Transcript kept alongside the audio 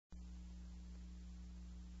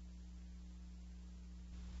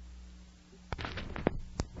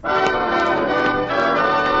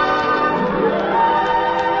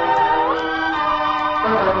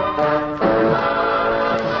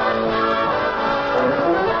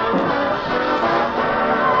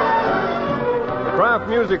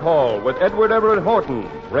Music Hall with Edward Everett Horton,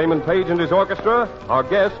 Raymond Page and his orchestra, our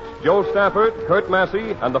guests, Joe Stafford, Curt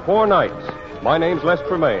Massey, and the Four Knights. My name's Les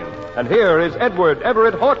Tremaine, and here is Edward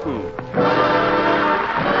Everett Horton.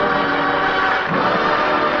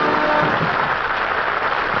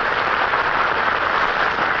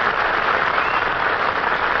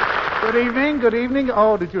 Good evening.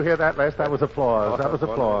 Oh, did you hear that, Les? That was applause. That was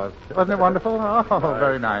applause. Wasn't it wonderful? Oh,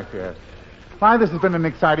 very nice, yes. Why, this has been an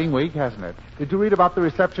exciting week, hasn't it? Did you read about the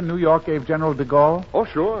reception New York gave General de Gaulle? Oh,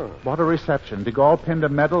 sure. What a reception. De Gaulle pinned a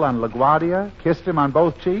medal on LaGuardia, kissed him on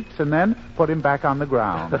both cheeks, and then put him back on the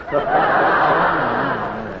ground.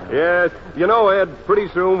 Yes. You know, Ed, pretty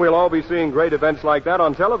soon we'll all be seeing great events like that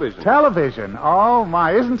on television. Television? Oh,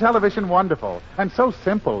 my. Isn't television wonderful? And so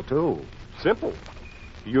simple, too. Simple?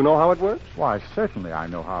 You know how it works? Why, certainly I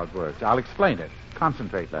know how it works. I'll explain it.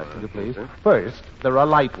 Concentrate, Les, will you please? First, there are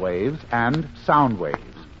light waves and sound waves.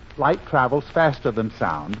 Light travels faster than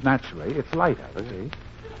sound. Naturally, it's lighter, see?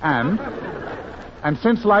 And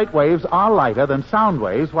since light waves are lighter than sound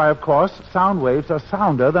waves, why, of course, sound waves are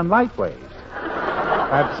sounder than light waves.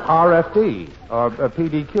 That's RFD, or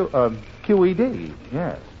QED,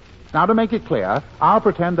 yes. Now, to make it clear, I'll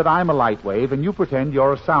pretend that I'm a light wave, and you pretend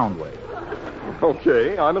you're a sound wave.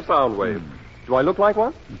 Okay, I'm a sound wave. Do I look like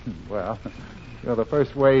one? Well, you're the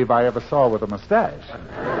first wave I ever saw with a mustache.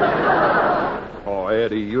 Oh,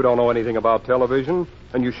 Eddie, you don't know anything about television,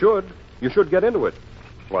 and you should. You should get into it.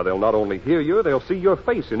 Why, they'll not only hear you, they'll see your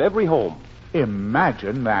face in every home.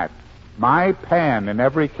 Imagine that. My pan in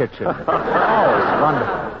every kitchen. Oh, it's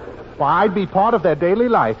wonderful. Why, I'd be part of their daily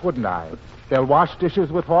life, wouldn't I? They'll wash dishes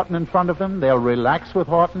with Horton in front of them. They'll relax with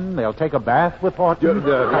Horton. They'll take a bath with Horton. Eddie.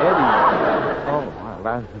 Oh,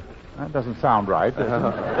 well, that doesn't sound right, does it?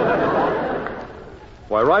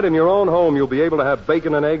 Why, right in your own home, you'll be able to have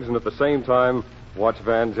bacon and eggs and at the same time watch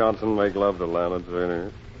Van Johnson make love to Lana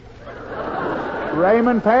Turner.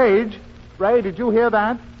 Raymond Page. Ray, did you hear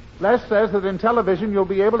that? Les says that in television you'll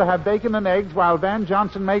be able to have bacon and eggs while Van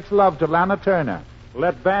Johnson makes love to Lana Turner.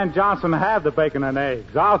 Let Van Johnson have the bacon and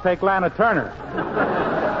eggs. I'll take Lana Turner.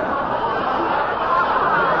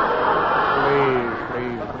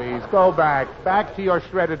 Please. Go back. Back to your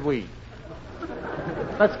shredded wheat.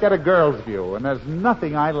 Let's get a girl's view, and there's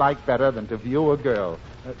nothing I like better than to view a girl.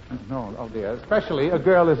 Oh dear. Especially a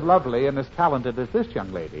girl as lovely and as talented as this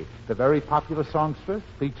young lady, the very popular songstress,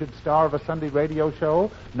 featured star of a Sunday radio show,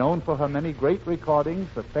 known for her many great recordings,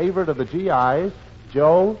 the favorite of the GIs,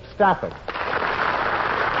 Joe Stafford.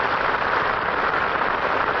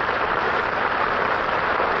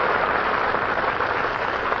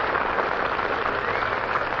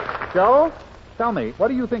 Joe, tell me, what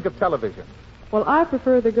do you think of television? Well, I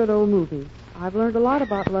prefer the good old movies. I've learned a lot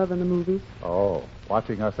about love in the movies. Oh,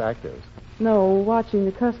 watching us actors. No, watching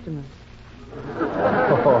the customers.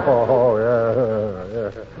 Oh,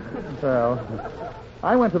 yeah. Well,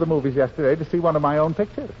 I went to the movies yesterday to see one of my own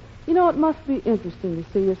pictures. You know, it must be interesting to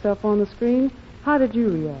see yourself on the screen. How did you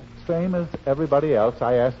react? Same as everybody else.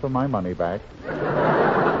 I asked for my money back.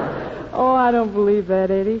 Oh, I don't believe that,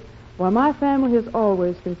 Eddie. Why, my family has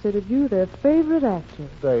always considered you their favorite actor.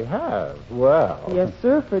 They have? Well. Yes,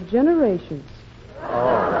 sir, for generations.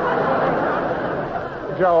 Oh.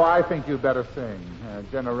 Joe, I think you'd better sing.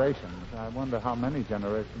 Generations. I wonder how many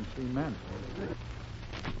generations she meant.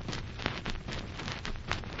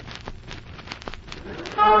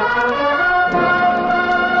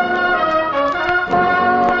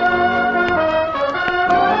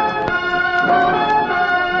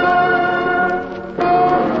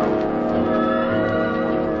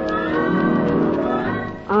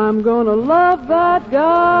 I'm gonna love that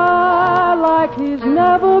guy like he's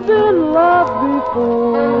never been loved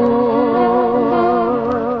before.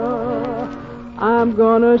 I'm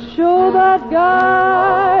gonna show that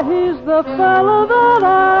guy he's the fella that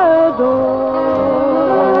I adore.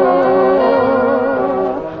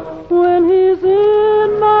 When he's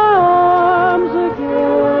in my arms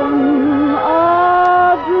again,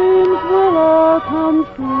 our dreams will all come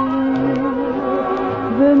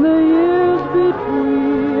true. Then the years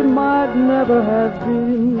between might never have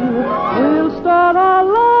been. We'll start our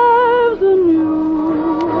lives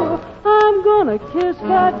anew. I'm gonna kiss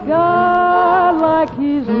that guy like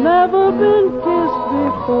he's never been kissed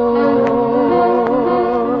before.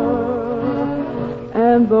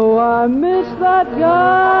 And though I miss that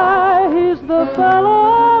guy, he's the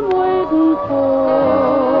fella I'm waiting for.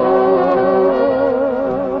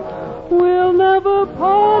 We'll never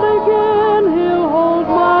part again. He'll hold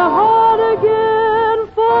my heart again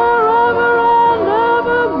forever and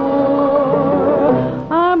evermore.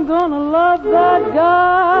 I'm gonna love that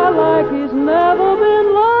guy like he's never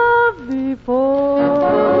been loved before.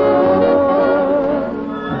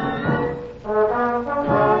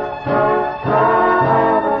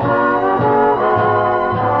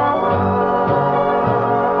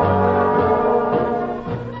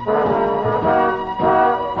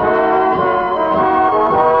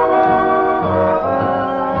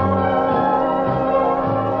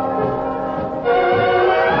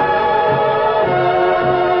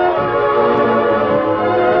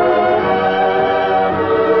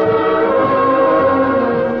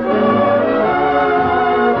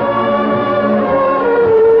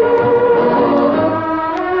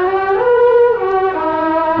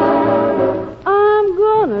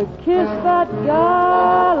 gonna kiss that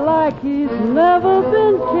guy like he's never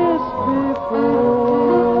been kissed before.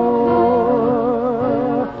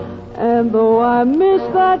 And though I miss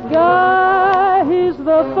that guy, he's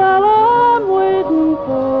the fella I'm waiting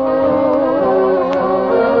for.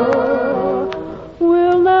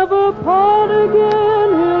 We'll never part again,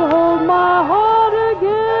 he'll hold my heart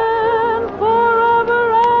again,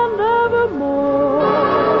 forever and evermore.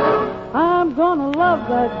 I'm gonna love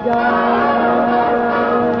that guy.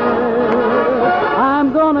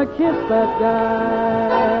 I'm gonna kiss that guy.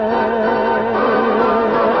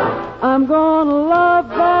 I'm gonna love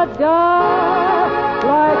that guy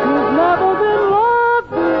like he's never been loved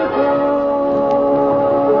before.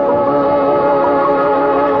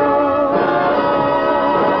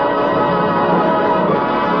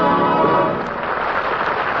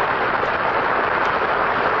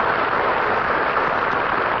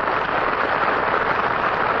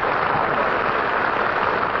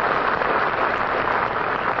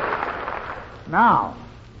 Now,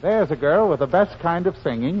 there's a girl with the best kind of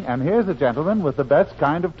singing, and here's a gentleman with the best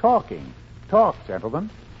kind of talking. Talk, gentlemen.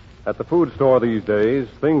 At the food store these days,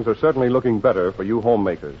 things are certainly looking better for you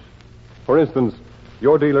homemakers. For instance,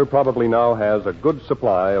 your dealer probably now has a good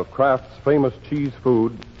supply of Kraft's famous cheese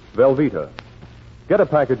food, Velveeta. Get a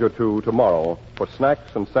package or two tomorrow for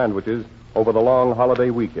snacks and sandwiches over the long holiday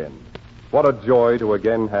weekend. What a joy to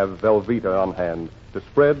again have Velveeta on hand to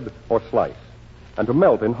spread or slice and to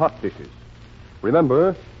melt in hot dishes.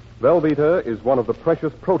 Remember, Velveeta is one of the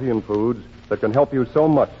precious protein foods that can help you so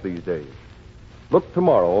much these days. Look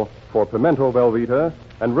tomorrow for pimento Velveeta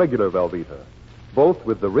and regular Velveeta, both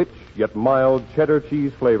with the rich yet mild cheddar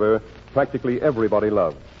cheese flavor practically everybody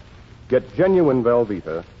loves. Get genuine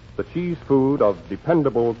Velveeta, the cheese food of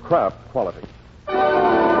dependable Kraft quality.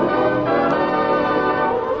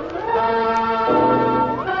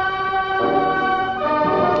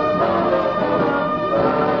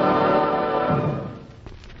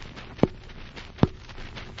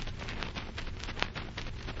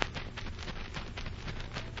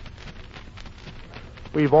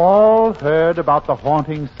 We've all heard about the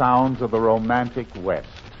haunting sounds of the romantic West.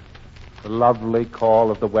 The lovely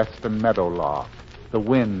call of the western meadowlark, the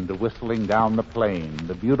wind whistling down the plain,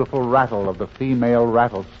 the beautiful rattle of the female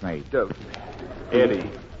rattlesnake.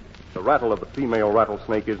 Eddie, the rattle of the female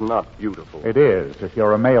rattlesnake is not beautiful. It is, if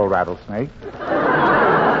you're a male rattlesnake.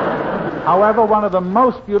 However, one of the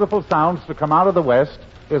most beautiful sounds to come out of the West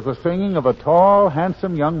is the singing of a tall,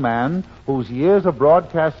 handsome young man whose years of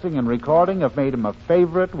broadcasting and recording have made him a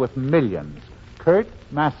favorite with millions, Curt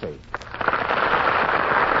Massey.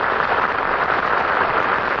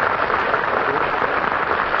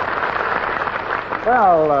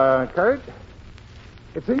 Well, Curt,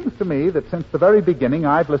 it seems to me that since the very beginning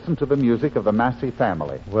I've listened to the music of the Massey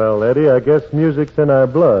family. Well, Eddie, I guess music's in our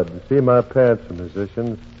blood. See, my parents are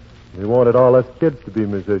musicians. They wanted all us kids to be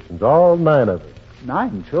musicians, all 9 of us.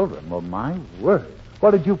 9 children? Well, my word.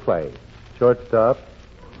 What did you play? Shortstop.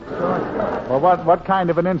 Well, what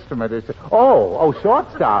kind of an instrument is it? Oh,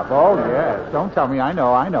 shortstop. Oh, yes. Don't tell me. I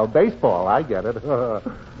know. Baseball. I get it.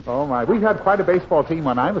 Oh, my. We had quite a baseball team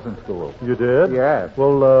when I was in school. You did? Yes.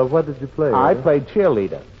 Well, what did you play? I played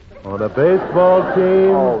cheerleader. On a baseball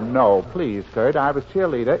team? Oh, no. Please, Curt. I was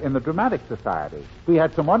cheerleader in the Dramatic Society. We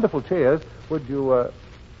had some wonderful cheers. Would you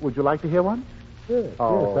like to hear one? Yes, I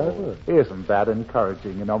would. Isn't that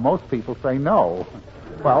encouraging? You know, most people say no.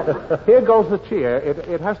 Well, here goes the cheer.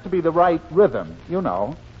 It has to be the right rhythm, you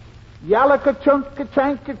know.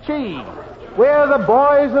 Yalaka-chunka-chanka-chee. We're the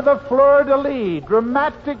boys of the fleur-de-lis,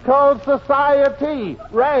 Dramatical Society.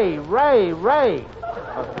 Ray, Ray, Ray.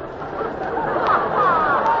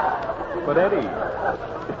 But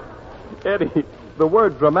Eddie, the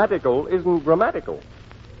word dramatical isn't grammatical.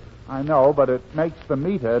 I know, but it makes the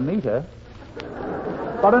meter neater.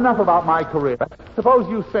 But enough about my career. Suppose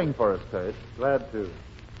you sing for us, Curt. Glad to.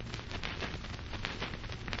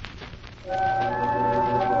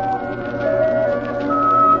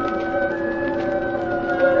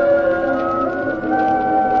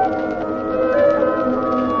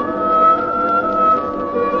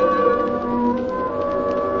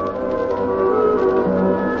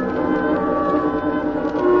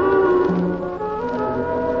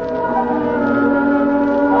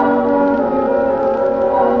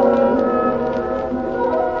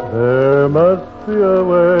 There must be a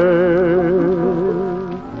way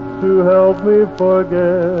to help me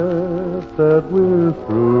forget that we're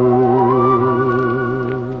through.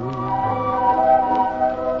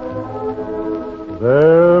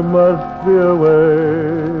 There must be a way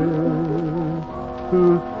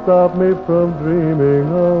to stop me from dreaming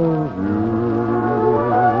of you.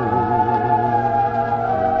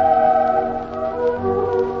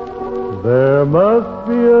 There must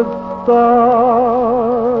be a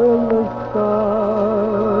star in the sky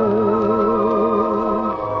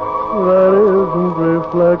that isn't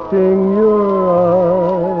reflecting your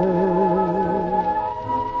eyes.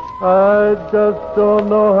 I just don't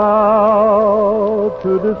know how to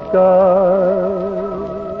describe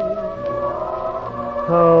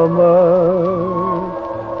how much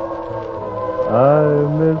I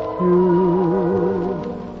miss you.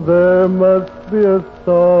 There must be a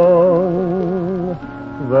song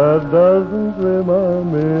that doesn't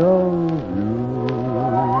remind me of you.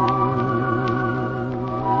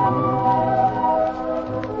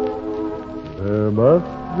 There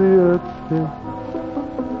must be a kiss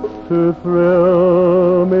to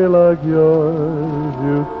thrill me like yours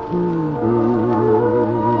used to do.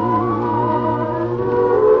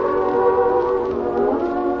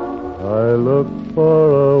 I look for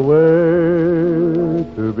a way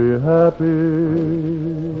to be happy,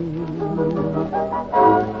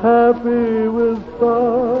 happy with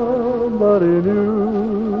somebody new.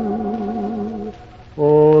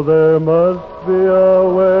 Oh, there must be a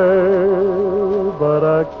way, but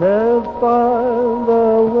I can't find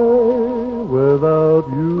a way without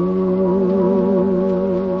you.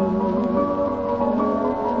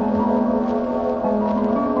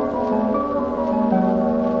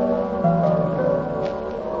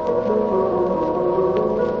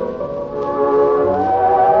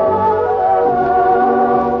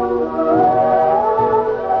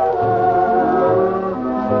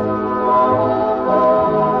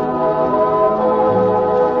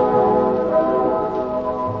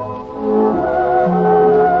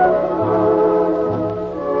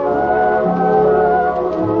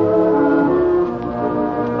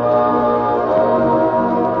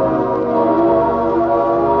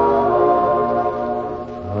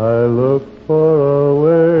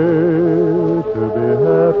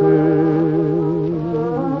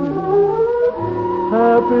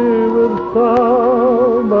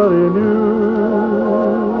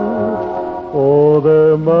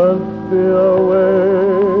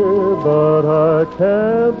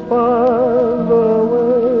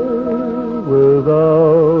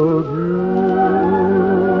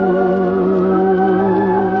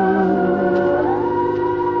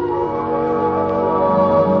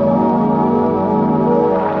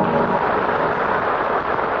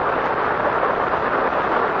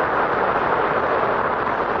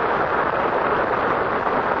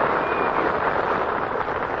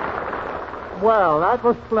 Well, that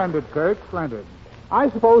was splendid, Curt, splendid. I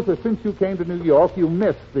suppose that since you came to New York, you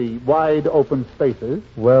missed the wide open spaces.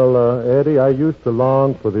 Well, Eddie, I used to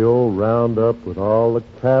long for the old roundup with all the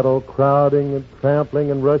cattle crowding and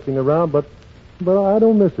trampling and rushing around, but I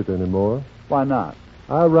don't miss it anymore. Why not?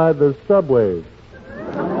 I ride the subways.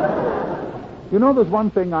 You know, there's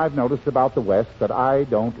one thing I've noticed about the West that I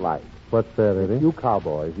don't like. What's that, Eddie? You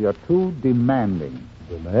cowboys, you're too demanding.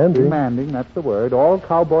 Demanding? Demanding, that's the word. All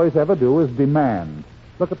cowboys ever do is demand.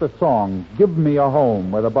 Look at the song, Give Me a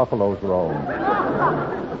Home, where the buffaloes roam.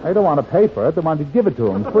 They don't want to pay for it. They want to give it to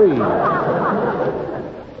them free.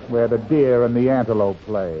 Where the deer and the antelope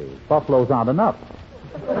play. Buffaloes aren't enough.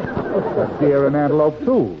 The deer and antelope,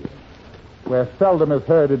 too. Where seldom is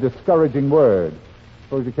heard a discouraging word.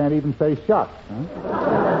 Suppose you can't even say shucks, huh?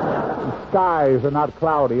 The skies are not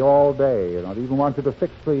cloudy all day. You don't even want you to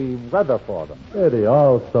fix the weather for them. Eddie,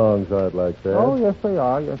 all songs aren't like that. Oh, yes, they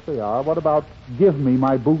are. Yes, they are. What about Give Me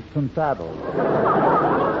My Boots and Saddles?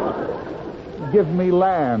 Give me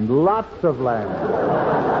land, lots of land.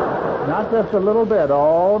 Not just a little bit.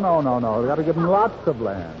 Oh, no. We've got to give them lots of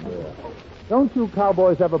land. Yeah. Don't you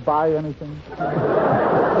cowboys ever buy anything?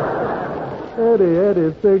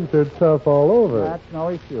 Eddie, things are tough all over. That's no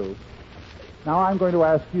excuse. Now I'm going to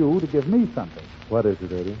ask you to give me something. What is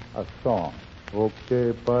it, Eddie? A song.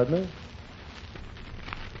 Okay, partner.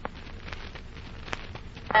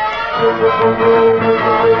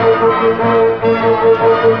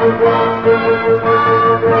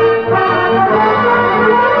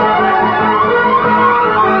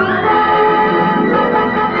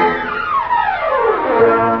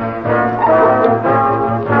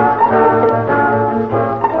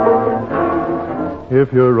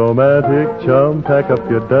 If you're romantic, chum, pack up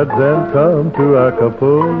your duds and come to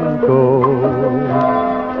Acapulco.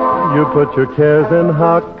 You put your cares in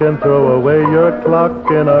hock and throw away your clock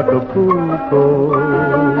in Acapulco.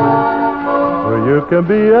 Where you can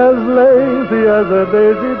be as lazy as a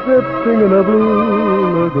daisy drifting in a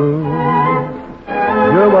blue lagoon.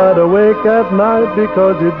 You're wide awake at night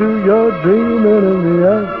because you do your dreaming in the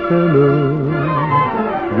afternoon.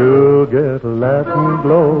 You'll get a Latin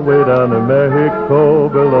glow way down in Mexico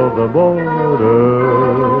below the border.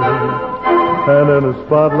 And in a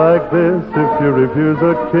spot like this, if you refuse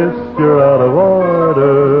a kiss, you're out of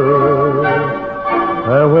order.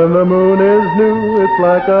 And when the moon is new, it's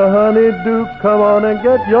like a honeydew. Come on and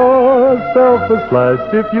get yourself a slice.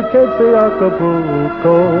 If you can't say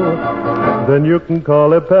Acapulco, then you can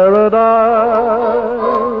call it paradise.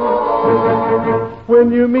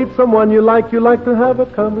 When you meet someone you like to have a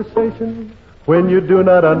conversation. When you do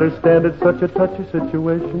not understand, it's such a touchy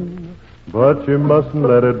situation. But you mustn't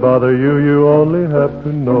let it bother you. You only have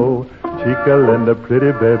to know. Chica linda,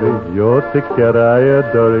 pretty baby, yo te quiero, I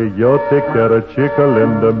adore you. Yo te quiero, chica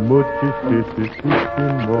linda, muchísimo.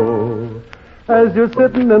 As you're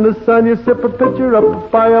sitting in the sun, you sip a pitcher up a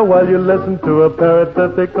fire while you listen to a parrot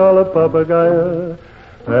that they call a papagaya.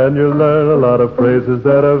 And you learn a lot of phrases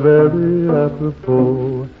that are very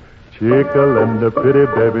apropos. Chica linda, pretty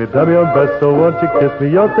baby, dame un beso, won't you kiss me?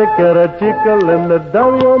 Yo te quiero, chica linda,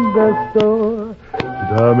 dame un beso,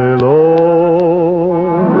 dámelo.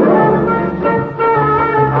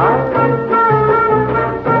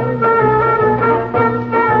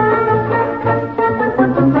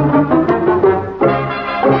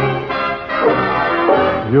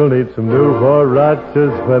 You'll need some new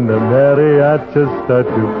borrachos when the mariachis start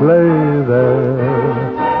to play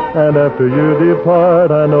there. And after you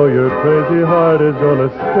depart, I know your crazy heart is gonna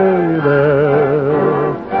stay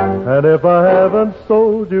there. And if I haven't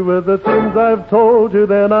sold you with the things I've told you,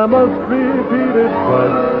 then I must repeat it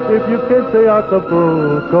twice. If you can't say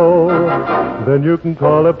Acapulco, then you can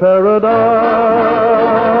call it paradise.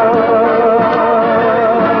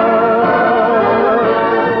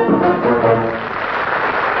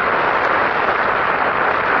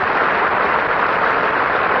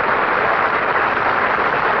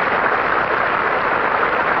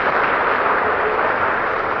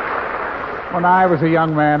 When I was a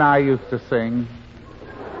young man, I used to sing.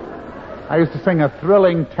 I used to sing a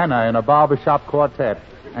thrilling tenor in a barbershop quartet,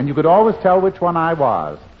 and you could always tell which one I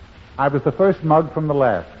was. I was the first mug from the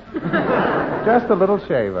left. Just a little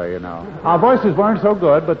shaver, you know. Our voices weren't so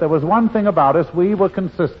good, but there was one thing about us. We were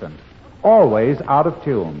consistent. Always out of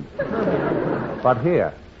tune. But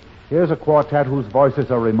here's a quartet whose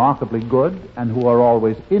voices are remarkably good and who are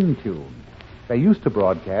always in tune. They used to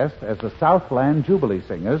broadcast as the Southland Jubilee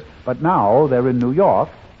Singers, but now they're in New York.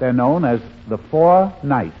 They're known as the Four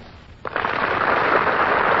Knights.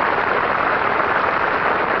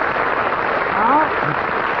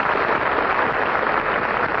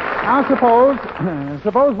 Now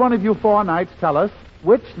suppose one of you four knights tell us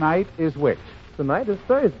which night is which. Tonight is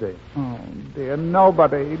Thursday. Oh, dear,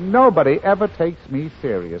 nobody ever takes me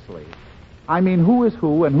seriously. I mean, who is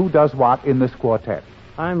who and who does what in this quartet?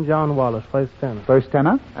 I'm John Wallace, first tenor. First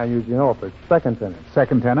tenor? I'm Eugene Orford, second tenor.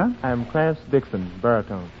 Second tenor? I'm Clarence Dixon,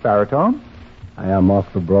 baritone. Baritone? I am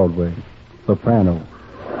Oscar Broadway, soprano.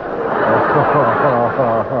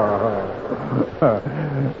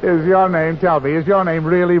 Is your name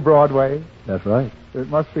really Broadway? That's right. It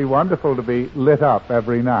must be wonderful to be lit up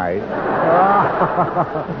every night.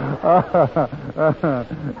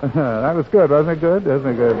 That was good, wasn't it good? Wasn't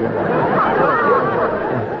it good? Yeah.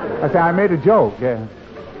 I say, I made a joke, yeah.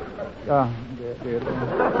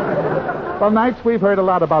 Well, Knights, we've heard a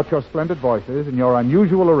lot about your splendid voices and your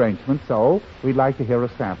unusual arrangements, so we'd like to hear a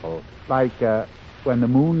sample, like When the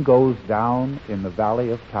Moon Goes Down in the Valley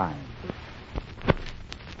of Time.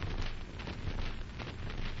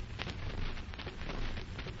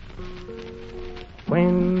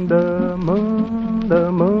 When the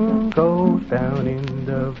moon goes down in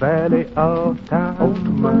the valley of time. Oh,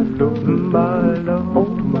 my Lord, my Lord, oh,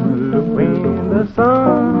 my Lord. When the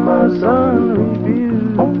sun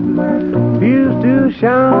reveals to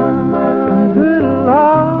shine, good Lord,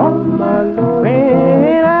 oh, my Lord.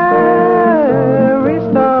 When every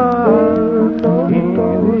star in the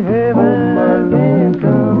heaven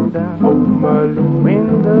comes down, oh, my Lord. When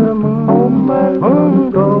the moon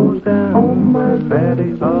goes down, oh, my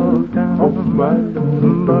valley of time, oh, my Lord,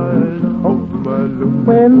 my Lord, oh, my Lord.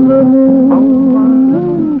 When the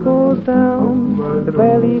moon goes down the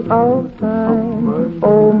valley of time,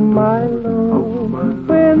 oh, my Lord.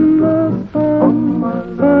 When the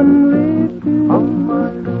sun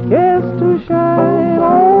refuses, yes, to shine,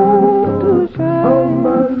 oh, to shine.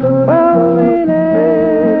 Well, in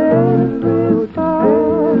every star,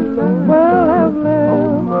 well, I've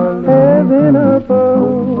left heaven above.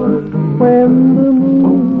 When the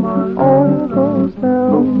moon all goes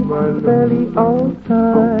down the valley of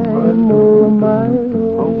time, oh, my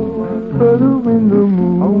Lord. Brother, when the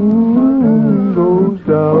moon goes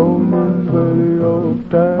down the valley of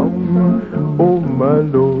time, oh, my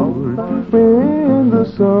Lord. When the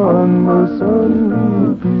sun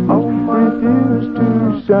refuses to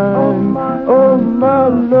shine, oh,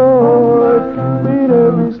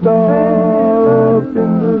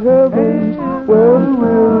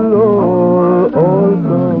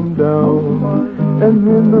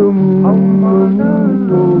 moon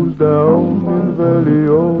goes down in the valley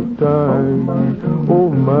of time. Oh,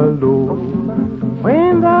 my Lord.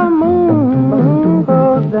 When the moon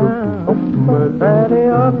goes down the valley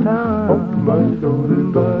of time. Oh, my Lord,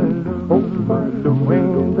 my Lord. Oh, my Lord.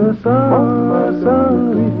 When the sun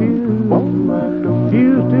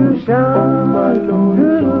refused to shine,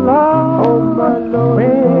 good Lord. Oh, my Lord.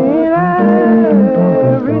 When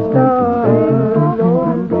every star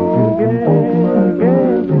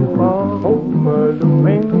began to fall. Oh, my Lord.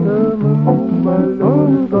 When the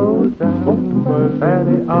moon goes down the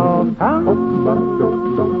valley of time. Oh, my Lord.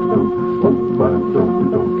 Oh, my Lord.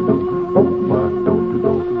 Oh, my Lord.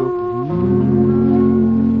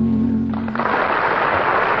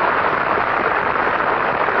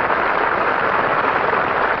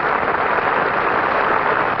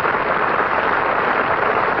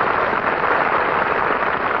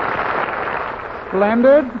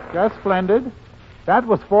 Splendid, just splendid. That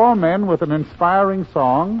was 4 men with an inspiring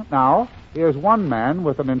song. Now, here's 1 man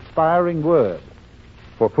with an inspiring word.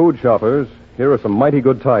 For food shoppers, here are some mighty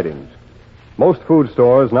good tidings. Most food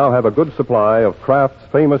stores now have a good supply of Kraft's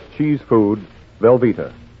famous cheese food,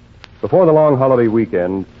 Velveeta. Before the long holiday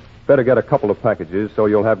weekend, better get a couple of packages so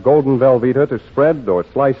you'll have golden Velveeta to spread or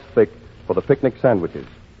slice thick for the picnic sandwiches.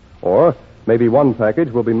 Or maybe 1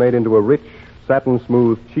 package will be made into a rich,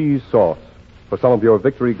 satin-smooth cheese sauce for some of your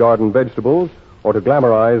Victory Garden vegetables or to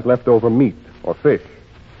glamorize leftover meat or fish.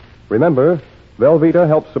 Remember, Velveeta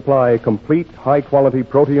helps supply complete, high-quality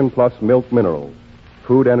Protein Plus milk minerals,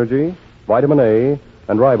 food energy, vitamin A,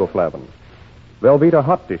 and riboflavin. Velveeta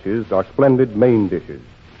hot dishes are splendid main dishes.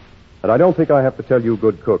 And I don't think I have to tell you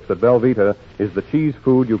good cooks that Velveeta is the cheese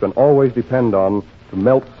food you can always depend on to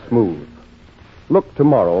melt smooth. Look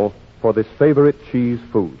tomorrow for this favorite cheese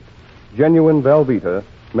food, genuine Velveeta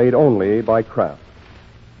made only by Kraft.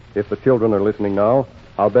 If the children are listening now,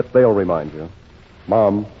 I'll bet they'll remind you.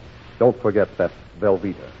 Mom, don't forget that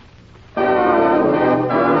Velveeta.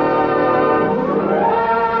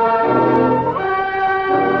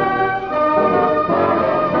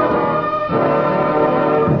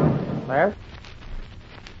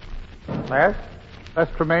 Les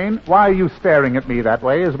Tremaine, why are you staring at me that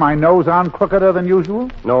way? Is my nose on crookeder than usual?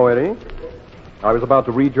 No, Eddie. I was about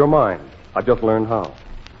to read your mind. I just learned how.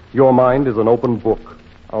 Your mind is an open book.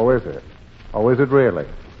 Oh, is it? Oh, is it really?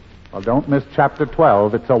 Well, don't miss chapter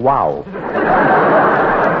 12. It's a wow.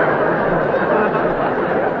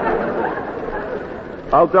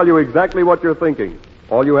 I'll tell you exactly what you're thinking.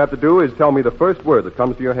 All you have to do is tell me the first word that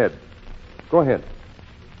comes to your head. Go ahead.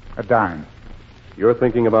 A dime. You're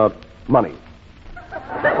thinking about money.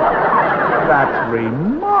 That's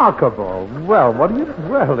remarkable. Well,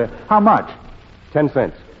 how much? 10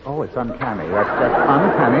 cents. Oh, it's uncanny. That's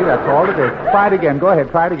uncanny. That's all it is. Try it again. Go ahead.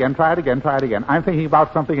 Try it again. I'm thinking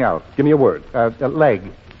about something else. Give me a word. A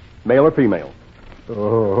leg. Male or female?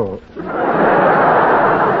 Oh.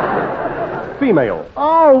 Female.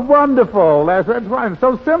 Oh, wonderful. That's right.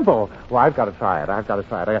 So simple. Well, I've got to try it.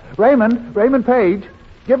 Raymond Page,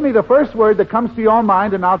 give me the first word that comes to your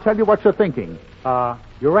mind, and I'll tell you what you're thinking.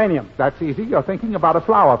 Uranium. That's easy. You're thinking about a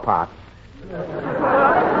flower pot.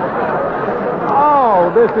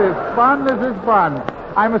 Oh, this is fun.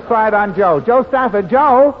 I must try it on Joe. Joe Stafford.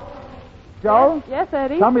 Joe? Yes,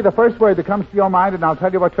 Eddie? Tell me the first word that comes to your mind, and I'll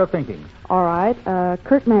tell you what you're thinking. All right.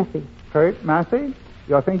 Curt Massey. Curt Massey?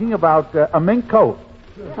 You're thinking about a mink coat.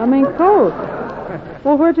 A mink coat?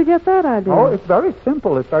 Well, where'd you get that idea? Oh, it's very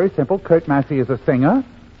simple. Curt Massey is a singer.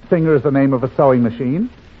 Singer is the name of a sewing machine.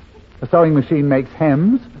 A sewing machine makes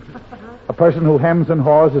hems. A person who hems and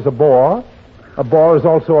haws is a boar. A boar is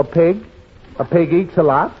also a pig. A pig eats a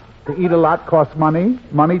lot. To eat a lot costs money.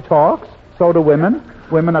 Money talks. So do women.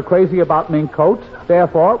 Women are crazy about mink coats.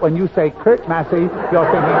 Therefore, when you say Curt Massey, you're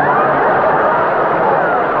thinking about...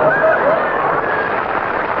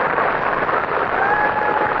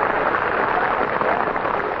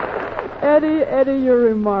 Eddie, you're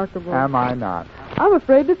remarkable. Am I not? I'm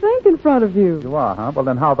afraid to think in front of you. You are, huh? Well,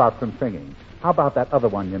 then how about some singing? How about that other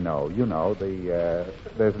one you know? You know,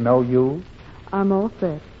 There's No You? I'm all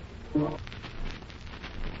set.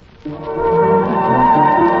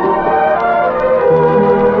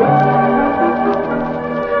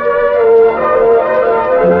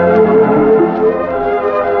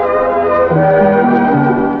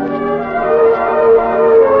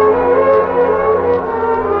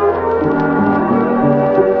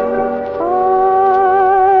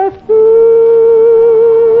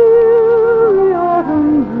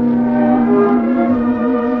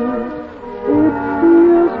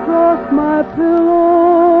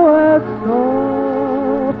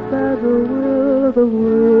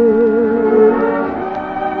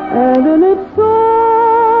 And in its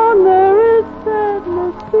song there is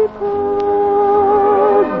sadness because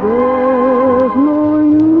there's no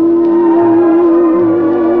you.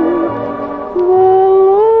 The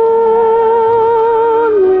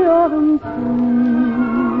lonely autumn trees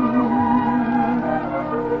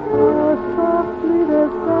are softly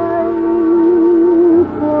they're sighing,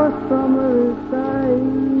 for summer is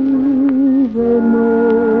dying. They know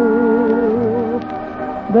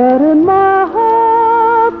that in my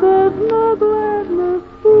heart there's no gladness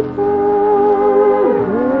because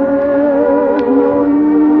there's no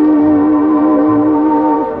you.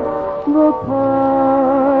 The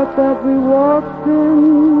park that we walked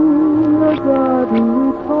in, the garden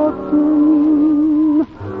we talked in,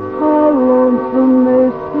 how lonesome they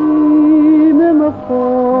seem in the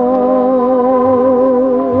fall.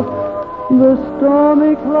 The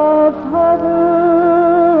stormy clouds hover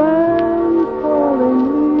and falling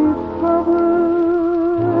leaves cover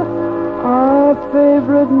our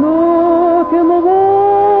favorite nook in the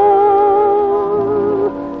wall.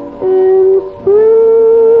 In spring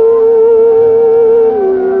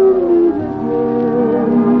we'll meet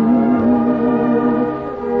again.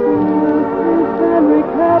 We'll kiss and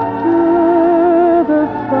recapture the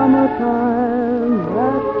summertime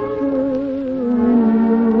rapture we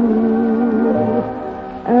knew.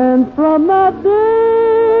 And from that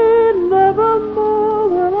day, nevermore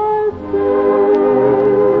will I say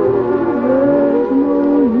there's no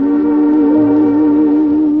you.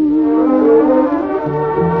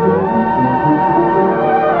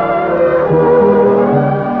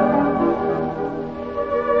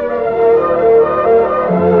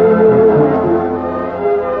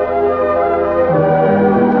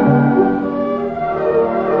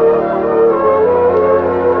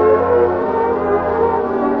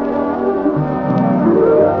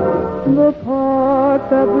 The park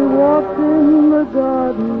that we walked in, the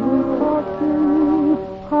garden we talked in,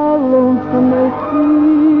 how lonesome they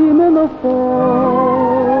seem in the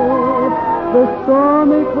fall. The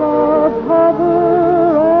stormy clouds hover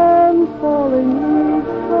and falling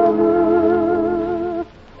leaves cover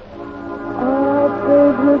our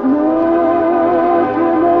favorite nook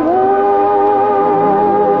in the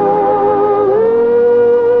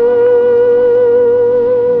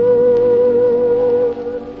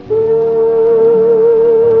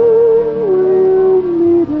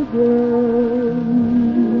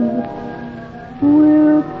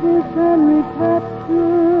we'll kiss and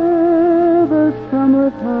recapture the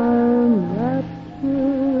summertime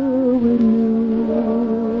rapture we knew.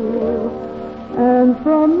 And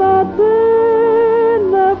from that day,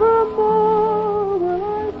 nevermore will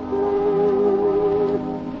I say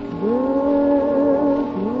there's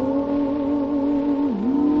no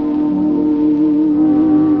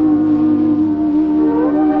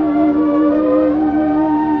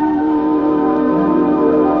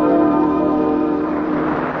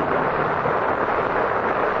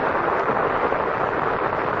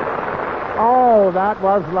Oh, that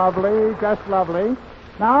was lovely, just lovely.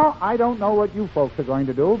 Now, I don't know what you folks are going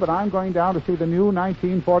to do, but I'm going down to see the new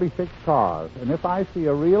 1946 cars. And if I see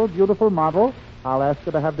a real beautiful model, I'll ask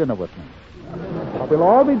her to have dinner with me. We'll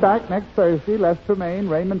all be back next Thursday, Les Tremaine,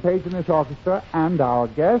 Raymond Page and his orchestra, and our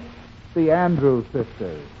guests, the Andrews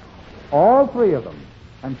sisters. All three of them.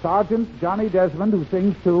 And Sergeant Johnny Desmond, who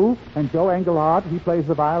sings too, and Joe Engelhardt, he plays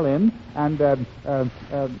the violin, and,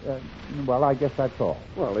 well, I guess that's all.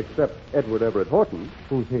 Well, except Edward Everett Horton.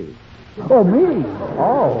 Who's he? Oh, me?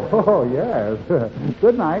 Oh, yes.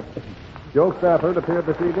 Good night. Joe Stafford appeared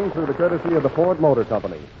this evening through the courtesy of the Ford Motor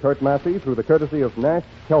Company. Curt Massey through the courtesy of Nash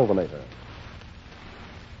Kelvinator.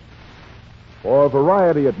 For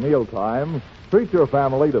variety at mealtime, treat your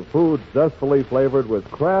family to foods zestfully flavored with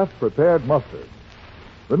Kraft prepared mustard.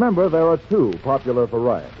 Remember, there are two popular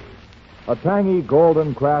varieties. A tangy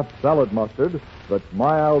golden Kraft salad mustard that's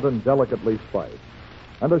mild and delicately spiced,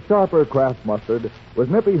 and a sharper Kraft mustard with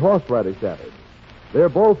nippy horseradish added. They're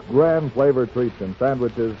both grand flavor treats in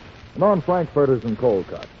sandwiches and on frankfurters and cold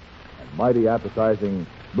cuts, and mighty appetizing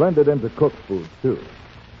blended into cooked foods, too.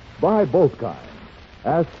 Buy both kinds.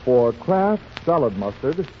 Ask for Kraft salad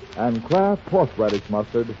mustard and Kraft horseradish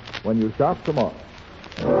mustard when you shop tomorrow.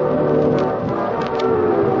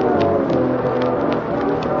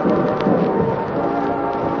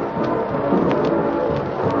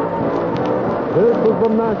 This is the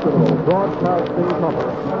National Broadcasting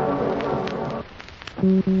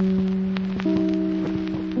Company.